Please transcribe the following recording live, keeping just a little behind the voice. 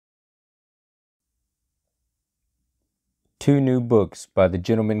Two new books by the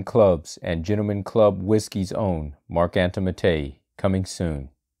Gentleman Clubs and Gentleman Club Whiskey's own Marc.antomattei, coming soon.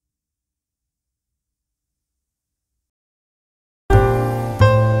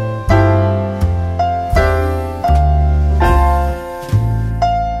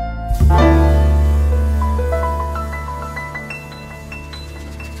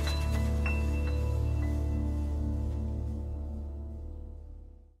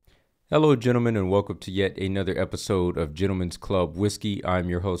 Hello, gentlemen, and welcome to yet another episode of Gentleman's Club Whiskey. I'm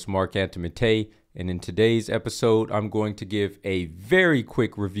your host, Marc.antomattei, and in today's episode, I'm going to give a very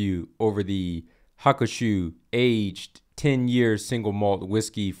quick review over the Hakushu Aged 10 Years Single Malt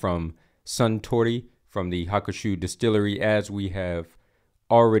Whisky from Suntory, from the Hakushu Distillery, as we have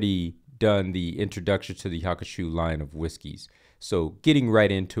already done the introduction to the Hakushu line of whiskeys. So, getting right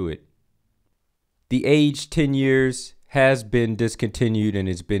into it. The Aged 10 Years has been discontinued and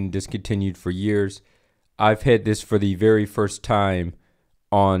has been discontinued for years. I've had this for the very first time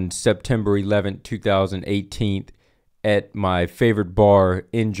on September 11th, 2018 at my favorite bar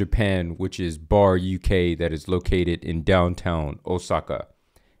in Japan, which is Bar UK, that is located in downtown Osaka.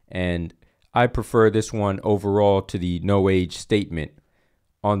 And I prefer this one overall to the no age statement.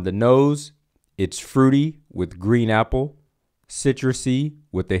 On the nose, it's fruity with green apple, citrusy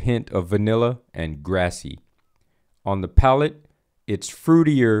with a hint of vanilla, and grassy. On the palate, it's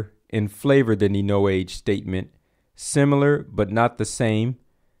fruitier in flavor than the no age statement, similar but not the same.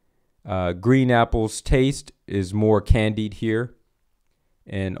 Green apple's taste is more candied here.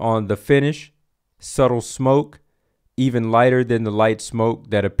 And on the finish, subtle smoke, even lighter than the light smoke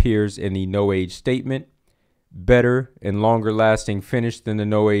that appears in the no age statement. Better and longer lasting finish than the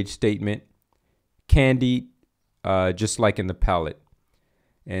no age statement. Candied, just like in the palate.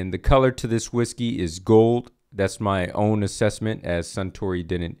 And the color to this whiskey is gold. That's my own assessment, as Suntory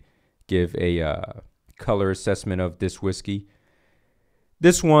didn't give a color assessment of this whiskey.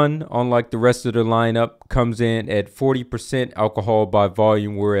 This one, unlike the rest of the lineup, comes in at 40% alcohol by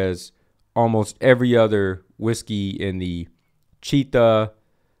volume, whereas almost every other whiskey in the Chita,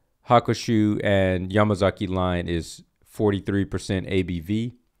 Hakushu, and Yamazaki line is 43%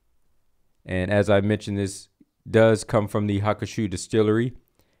 ABV. And as I mentioned, this does come from the Hakushu Distillery.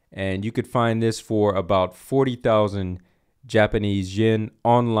 And you could find this for about 40,000 Japanese yen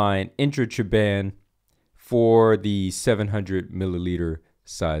online intra-Chiban for the 700 milliliter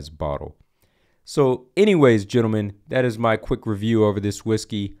size bottle. So anyways, gentlemen, that is my quick review over this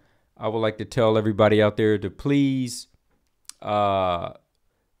whiskey. I would like to tell everybody out there to please, why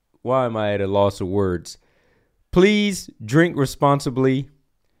am I at a loss of words? Please drink responsibly.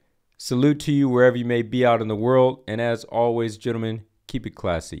 Salute to you wherever you may be out in the world. And as always, gentlemen, keep it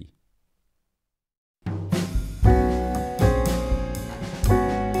classy.